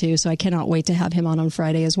listen to. So I cannot wait to have him on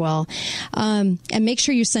Friday as well. And make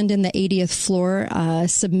sure you send in the 80th floor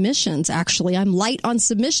submissions. Actually, I'm light on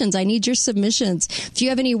submissions. I need your submissions. If you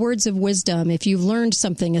have any words of wisdom, if you've learned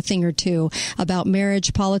something, a thing or two about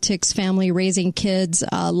marriage, politics, family, raising kids,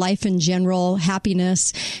 life in general,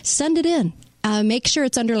 happiness, send it in. Make sure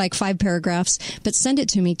it's under like 5 paragraphs, but send it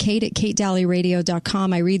to me,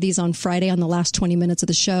 Kate@KateDalleyRadio.com. I read these on Friday on the last 20 minutes of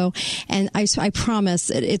the show, and I promise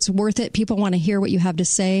it's worth it. People want to hear what you have to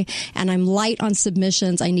say, and I'm light on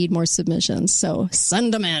submissions. I need more submissions, so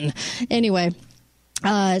send them in. Anyway.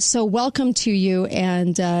 So welcome to you,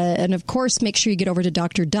 and of course, make sure you get over to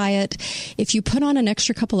Dr. Diet. If you put on an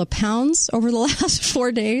extra couple of pounds over the last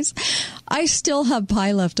 4 days, I still have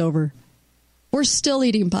pie left over. We're still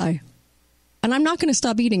eating pie, and I'm not going to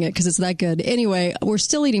stop eating it because it's that good. Anyway, we're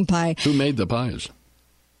still eating pie. Who made the pies?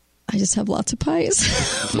 I just have lots of pies.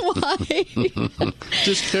 Why?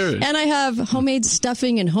 Just curious. And I have homemade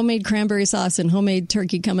stuffing and homemade cranberry sauce and homemade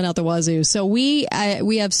turkey coming out the wazoo. So we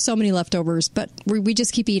have so many leftovers, but we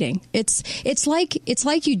just keep eating. It's like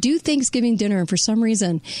you do Thanksgiving dinner, and for some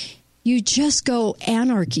reason you just go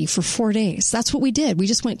anarchy for 4 days. That's what we did. We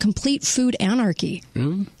just went complete food anarchy.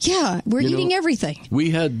 Really? Yeah, we're eating everything.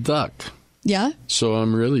 We had duck. Yeah? So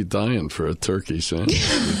I'm really dying for a turkey sandwich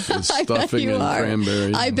with stuffing and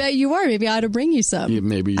cranberries. I bet you are. Maybe I ought to bring you some. Yeah,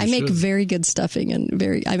 maybe you should. I make very good stuffing and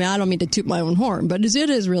I don't mean to toot my own horn, but it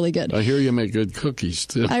is really good. I hear you make good cookies,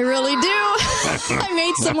 too. I really do. I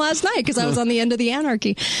made some last night because I was on the end of the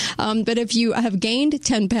anarchy. But if you have gained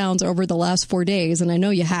 10 pounds over the last 4 days, and I know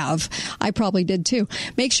you have, I probably did too,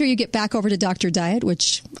 make sure you get back over to Dr. Diet,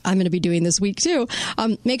 which I'm going to be doing this week too.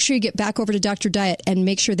 Make sure you get back over to Dr. Diet and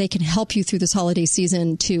make sure they can help you through this holiday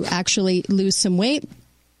season to actually lose some weight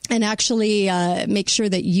and actually make sure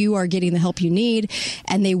that you are getting the help you need,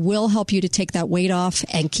 and they will help you to take that weight off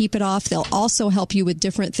and keep it off. They'll also help you with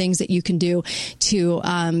different things that you can do to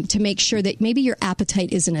make sure that maybe your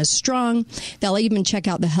appetite isn't as strong. They'll even check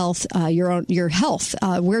out the health, your health,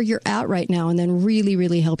 where you're at right now, and then really,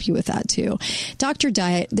 really help you with that too. Dr.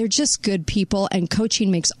 Diet, they're just good people, and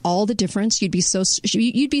coaching makes all the difference. You'd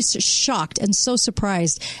be shocked and so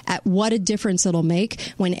surprised at what a difference it'll make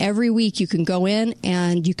when every week you can go in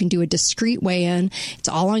and you can do a discreet weigh-in. It's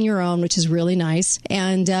all on your own, which is really nice.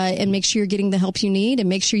 And make sure you're getting the help you need, and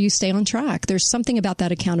make sure you stay on track. There's something about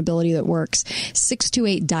that accountability that works.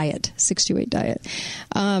 628 Diet. 628 Diet.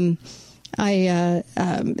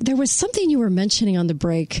 There was something you were mentioning on the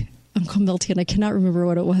break, Uncle Milty, and I cannot remember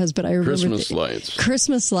what it was, but I remember Christmas lights.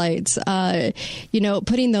 Christmas lights.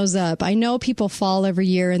 Putting those up. I know people fall every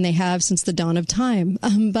year, and they have since the dawn of time.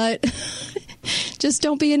 But just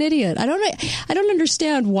don't be an idiot. I don't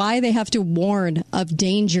understand why they have to warn of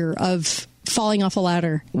danger of falling off a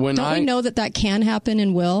ladder. Don't we know that can happen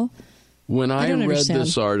and will? When I read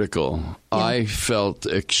this article, I felt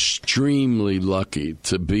extremely lucky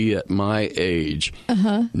to be at my age,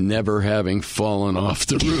 never having fallen off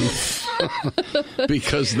the roof.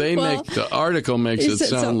 Because the article makes it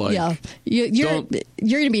sound like you're going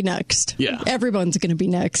to be next. Yeah, everyone's going to be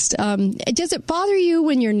next. Does it bother you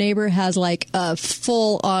when your neighbor has like a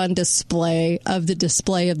full-on display of the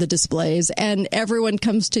displays, and everyone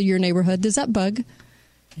comes to your neighborhood? Does that bug?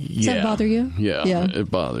 Does that bother you? Yeah, it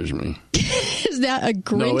bothers me. Is that a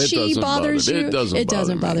Grinchy bothers you? It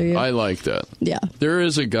doesn't bother you. I like that. Yeah. There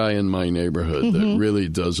is a guy in my neighborhood that really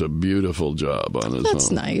does a beautiful job on his home.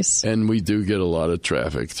 That's nice. And we do get a lot of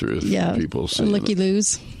traffic through people seeing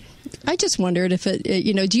looky-loos. I just wondered if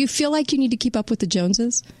do you feel like you need to keep up with the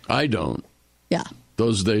Joneses? I don't. Yeah.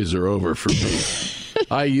 Those days are over for me.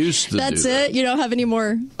 I used to That's it? You don't have any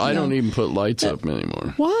more? I don't even put lights up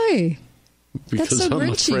anymore. Why? Because so I'm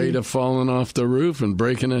Grinchy. afraid of falling off the roof and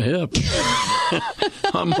breaking a hip.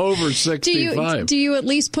 I'm over 65. Do you at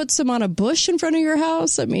least put some on a bush in front of your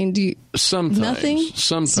house? I mean, do you... Sometimes. Nothing?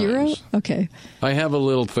 Sometimes. Zero? Okay. I have a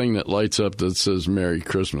little thing that lights up that says Merry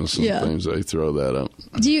Christmas. Sometimes I throw that up.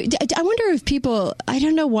 I wonder if people... I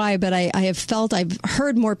don't know why, but I've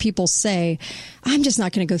heard more people say, I'm just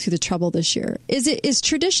not going to go through the trouble this year. Is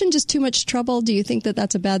tradition just too much trouble? Do you think that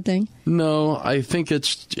that's a bad thing? No, I think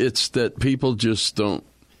it's that people just don't.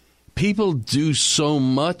 People do so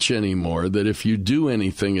much anymore that if you do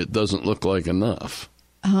anything, it doesn't look like enough.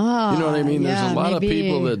 You know what I mean? There's a lot of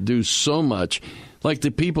people that do so much. Like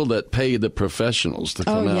the people that pay the professionals to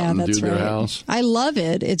come out and do their house. I love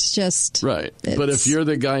it. It's just... Right. But if you're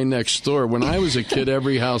the guy next door, when I was a kid,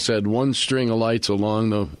 every house had one string of lights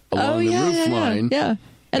along the roof line. Yeah.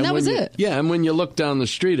 And that was it. Yeah, and when you looked down the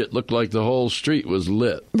street, it looked like the whole street was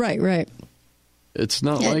lit. Right. It's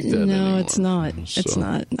not like that anymore. No, it's not. It's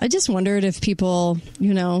not. I just wondered if people,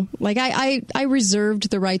 like I reserved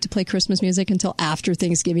the right to play Christmas music until after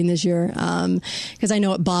Thanksgiving this year because I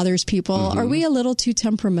know it bothers people. Mm-hmm. Are we a little too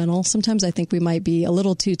temperamental? Sometimes I think we might be a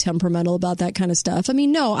little too temperamental about that kind of stuff. I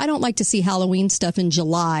mean, no, I don't like to see Halloween stuff in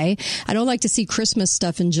July. I don't like to see Christmas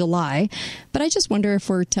stuff in July. But I just wonder if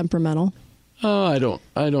we're temperamental. Oh, I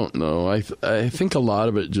don't know. I think a lot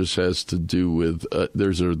of it just has to do with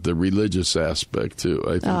the religious aspect too.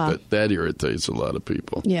 I think that irritates a lot of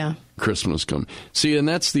people. Yeah. Christmas come. See, and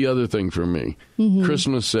that's the other thing for me. Mm-hmm.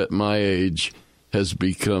 Christmas at my age has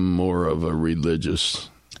become more of a religious.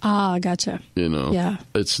 Gotcha. Yeah.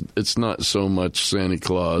 It's not so much Santa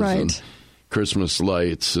Claus and Christmas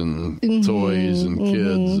lights and toys and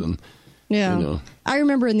kids and. Yeah. I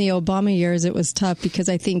remember in the Obama years it was tough because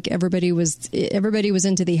I think everybody was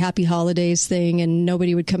into the Happy Holidays thing and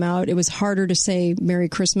nobody would come out. It was harder to say Merry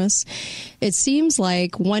Christmas. It seems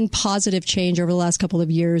like one positive change over the last couple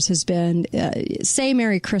of years has been say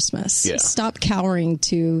Merry Christmas. Yeah. Stop cowering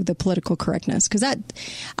to the political correctness because I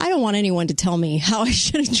don't want anyone to tell me how I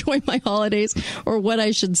should enjoy my holidays or what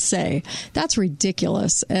I should say. That's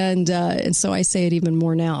ridiculous. And so I say it even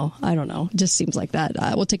more now. I don't know. It just seems like that.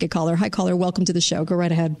 We'll take a caller. Hi, caller. Welcome to the show. Go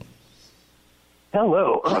right ahead.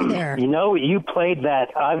 Hello. Hi there. You played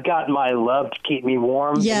that I've Got My Love to Keep Me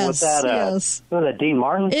Warm. Yes, was that Dean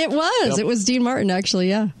Martin? It was. Yep. It was Dean Martin, actually,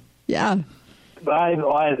 yeah. Yeah.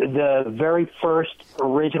 The very first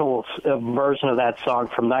original version of that song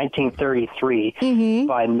from 1933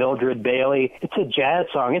 by Mildred Bailey. It's a jazz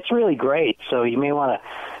song. It's really great, so you may want to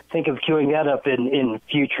think of queuing that up in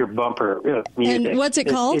future bumper music. And what's it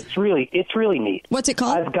called? It's really neat. What's it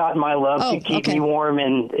called? I've Got My Love to Keep Me Warm,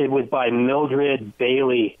 and it was by Mildred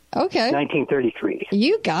Bailey. Okay. 1933.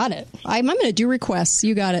 You got it. I'm going to do requests.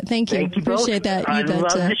 You got it. Thank you. Thank you appreciate both. that. I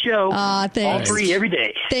love the show. Thanks. All three every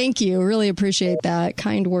day. Thank you. Really appreciate that.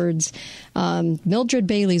 Kind words. Mildred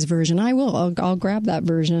Bailey's version. I will. I'll grab that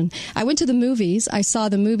version. I went to the movies. I saw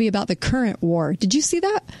the movie about the current war. Did you see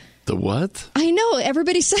that? The what? I know.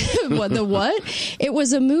 Everybody said the what? It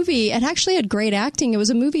was a movie. It actually had great acting. It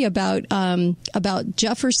was a movie about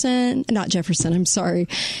Jefferson. Not Jefferson. I'm sorry.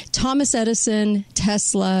 Thomas Edison,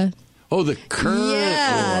 Tesla. Oh, the current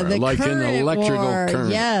war. The like current an electrical war.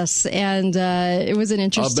 current. Yes, and it was an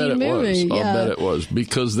interesting movie. I'll bet it was,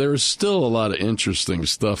 because there's still a lot of interesting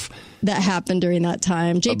stuff that happened during that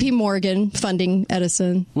time. J.P. Morgan funding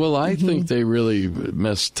Edison. Well, I think they really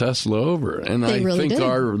messed Tesla over, and I think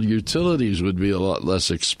our utilities would be a lot less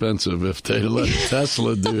expensive if they let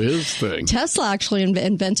Tesla do his thing. Tesla actually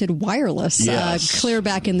invented wireless clear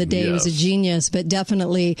back in the day. He was a genius, but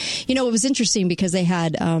definitely, it was interesting because they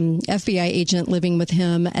had FBI agent living with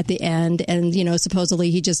him at the end, and supposedly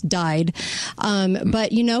he just died.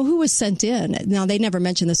 But who was sent in? Now, they never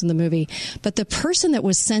mentioned this in the movie, but the person that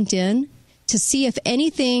was sent in to see if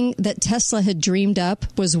anything that Tesla had dreamed up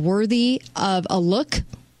was worthy of a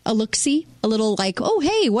look-see, a little like, oh,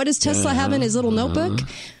 hey, what does Tesla have in his little notebook?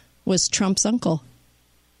 Was Trump's uncle.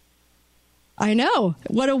 I know.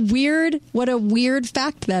 What a weird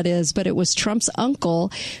fact that is. But it was Trump's uncle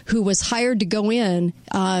who was hired to go in,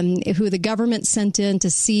 who the government sent in to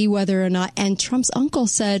see whether or not. And Trump's uncle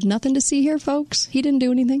said, nothing to see here, folks. He didn't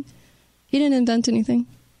do anything. He didn't invent anything.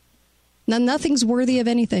 Now, nothing's worthy of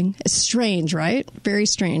anything. It's strange, right? Very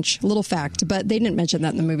strange. Little fact, but they didn't mention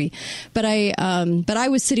that in the movie. But I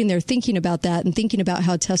was sitting there thinking about that and thinking about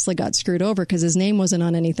how Tesla got screwed over because his name wasn't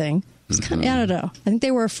on anything. It's kind of, I don't know. I think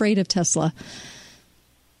they were afraid of Tesla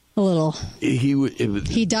a little. He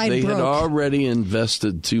died broke. They had already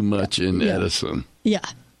invested too much in Edison.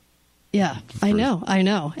 Yeah, I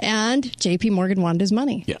know. And J.P. Morgan wanted his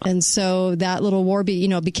money. Yeah. And so that little war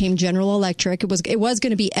became General Electric. It was going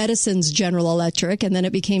to be Edison's General Electric, and then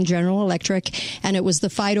it became General Electric, and it was the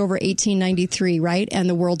fight over 1893, right? And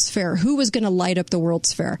the World's Fair. Who was going to light up the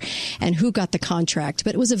World's Fair and who got the contract?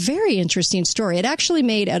 But it was a very interesting story. It actually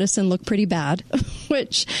made Edison look pretty bad,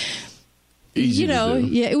 which...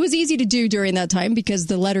 it was easy to do during that time because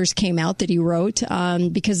the letters came out that he wrote,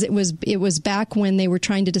 because it was back when they were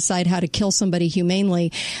trying to decide how to kill somebody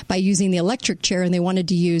humanely by using the electric chair, and they wanted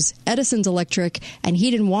to use Edison's electric, and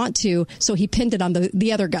he didn't want to, so he pinned it on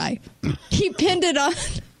the other guy. He pinned it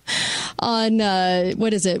on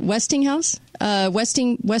what is it, Westinghouse?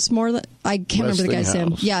 Westmoreland? I can't remember the guy's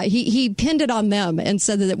name. Yeah, he pinned it on them and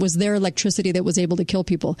said that it was their electricity that was able to kill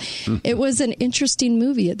people. It was an interesting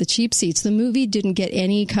movie at the cheap seats. The movie didn't get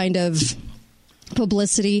any kind of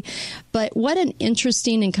publicity, but what an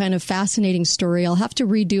interesting and kind of fascinating story. I'll have to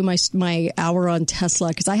redo my hour on Tesla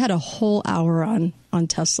because I had a whole hour on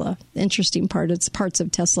Tesla. Interesting parts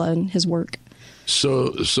of Tesla and his work. So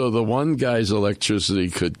the one guy's electricity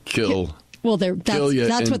could kill Well, kill you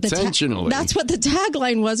intentionally. That's what the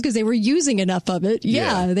tagline was, because they were using enough of it.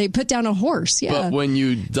 Yeah, they put down a horse. Yeah, but when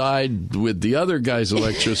you died with the other guy's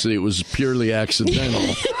electricity, it was purely accidental.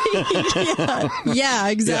 yeah,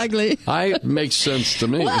 exactly. Yeah, makes sense to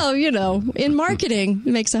me. Well, in marketing,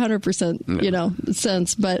 it makes 100%,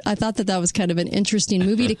 sense. But I thought that was kind of an interesting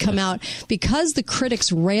movie to come out because the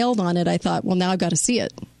critics railed on it. I thought, well, now I've got to see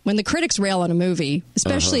it. When the critics rail on a movie,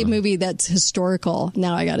 especially a movie that's historical,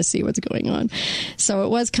 now I got to see what's going on. So it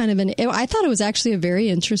was kind of I thought it was actually a very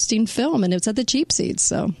interesting film, and it's at the cheap seats.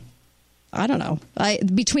 So I don't know.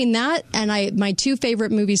 Between that and my two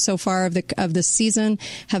favorite movies so far of the season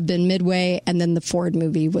have been Midway, and then the Ford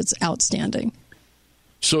movie was outstanding.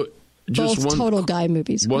 So just both total guy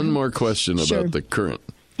movies. One more question about the current.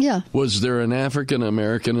 Yeah. Was there an African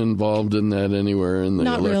American involved in that anywhere in the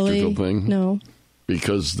Not electrical really. thing? No.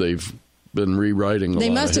 Because they've been rewriting a lot of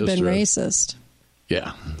history. They must have been racist.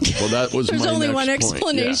 Yeah. Well, that was There's my only next one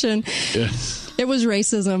explanation. Yeah. It was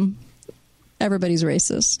racism. Everybody's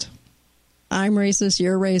racist. I'm racist.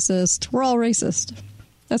 You're racist. We're all racist.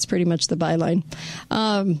 That's pretty much the byline.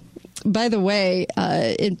 By the way,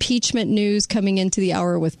 impeachment news coming into the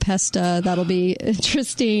hour with Pesta. That'll be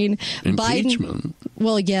interesting. Impeachment? Biden.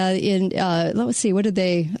 Well, yeah. Let's see. What did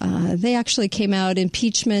they? They actually came out.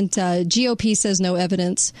 Impeachment. GOP says no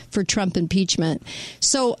evidence for Trump impeachment.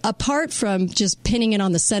 So apart from just pinning it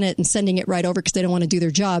on the Senate and sending it right over because they don't want to do their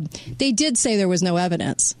job, they did say there was no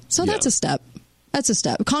evidence. So that's a step. That's a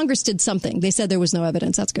step. Congress did something. They said there was no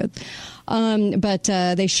evidence. That's good. But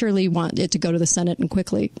they surely want it to go to the Senate and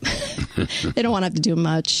quickly. They don't want to have to do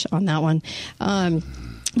much on that one.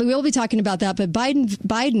 We will be talking about that. But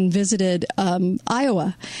Biden visited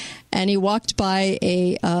Iowa, and he walked by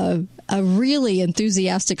a really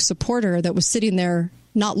enthusiastic supporter that was sitting there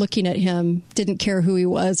not looking at him, didn't care who he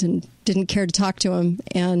was, and didn't care to talk to him.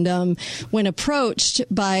 And when approached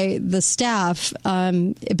by the staff,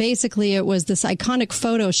 basically it was this iconic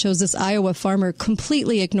photo shows this Iowa farmer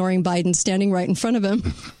completely ignoring Biden standing right in front of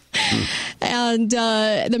him. And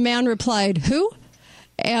the man replied, "Who?"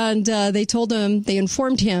 And they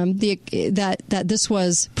informed him that this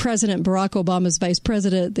was President Barack Obama's vice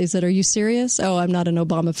president. They said, "Are you serious?" "Oh, I'm not an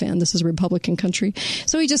Obama fan. This is a Republican country."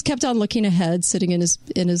 So he just kept on looking ahead, sitting in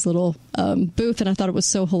his little booth, and I thought it was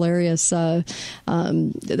so hilarious, that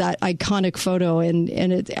iconic photo.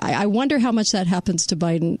 And I wonder how much that happens to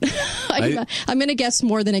Biden. I'm going to guess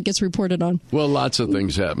more than it gets reported on. Well, lots of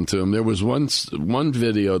things happened to him. There was one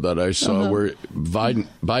video that I saw where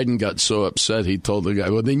Biden got so upset he told the guy,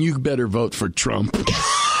 "Well, then you better vote for Trump."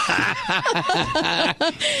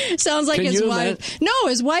 Sounds like his wife. No,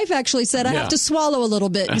 his wife actually said, "I have to swallow a little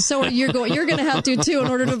bit." So you're going to have to too in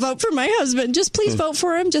order to vote for my husband. Just please vote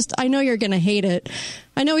for him. I know you're going to hate it.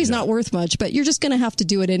 I know he's not worth much, but you're just going to have to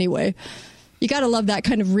do it anyway. You got to love that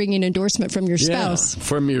kind of ringing endorsement from your spouse. Yeah,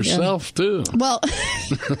 from yourself, too. Well,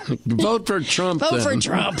 vote for Trump. Vote for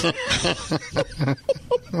Trump.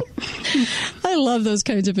 I love those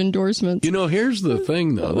kinds of endorsements. Here's the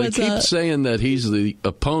thing, though. They keep saying that he's the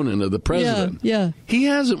opponent of the president. Yeah. He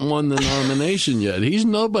hasn't won the nomination yet. He's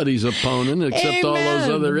nobody's opponent except all those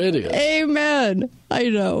other idiots. Amen. I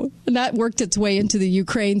know. And that worked its way into the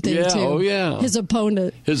Ukraine thing, too. Oh, yeah. His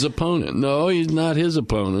opponent. No, he's not his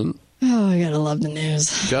opponent. Oh, I gotta love the news.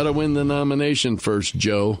 Gotta win the nomination first,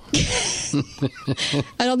 Joe.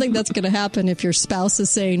 I don't think that's gonna happen if your spouse is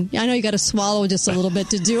saying, "I know you gotta swallow just a little bit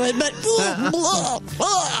to do it, but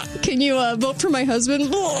can you vote for my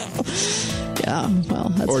husband?" Yeah, well,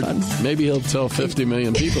 that's fun. Maybe he'll tell 50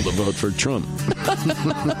 million people to vote for Trump.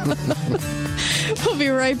 We'll be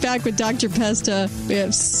right back with Dr. Pesta. We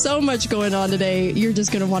have so much going on today. You're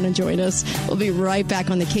just going to want to join us. We'll be right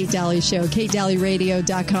back on the Kate Daly Show.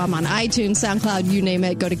 KateDalyRadio.com, on iTunes, SoundCloud, you name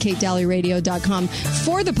it. Go to KateDalyRadio.com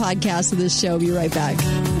for the podcast of this show. Be right back.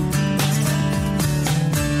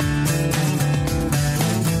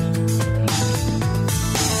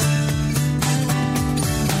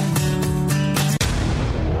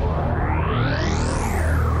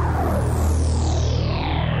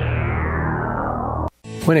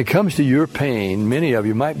 When it comes to your pain, many of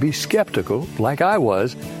you might be skeptical, like I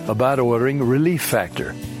was, about ordering Relief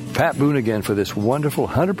Factor. Pat Boone again for this wonderful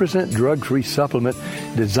 100% drug-free supplement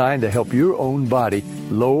designed to help your own body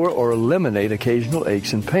lower or eliminate occasional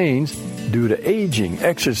aches and pains due to aging,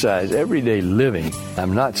 exercise, everyday living.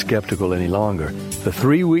 I'm not skeptical any longer. The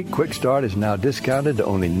 3-week quick start is now discounted to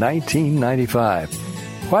only $19.95.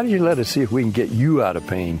 Why don't you let us see if we can get you out of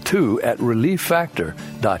pain, too, at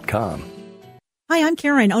ReliefFactor.com. Hi, I'm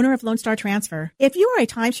Karen, owner of Lone Star Transfer. If you are a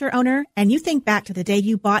timeshare owner and you think back to the day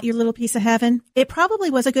you bought your little piece of heaven, it probably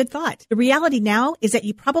was a good thought. The reality now is that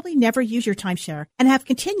you probably never use your timeshare and have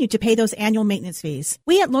continued to pay those annual maintenance fees.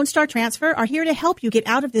 We at Lone Star Transfer are here to help you get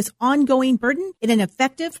out of this ongoing burden in an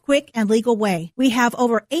effective, quick, and legal way. We have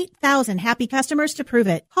over 8,000 happy customers to prove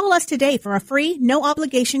it. Call us today for a free,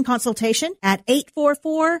 no-obligation consultation at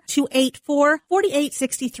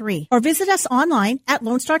 844-284-4863 or visit us online at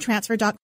LoneStarTransfer.com.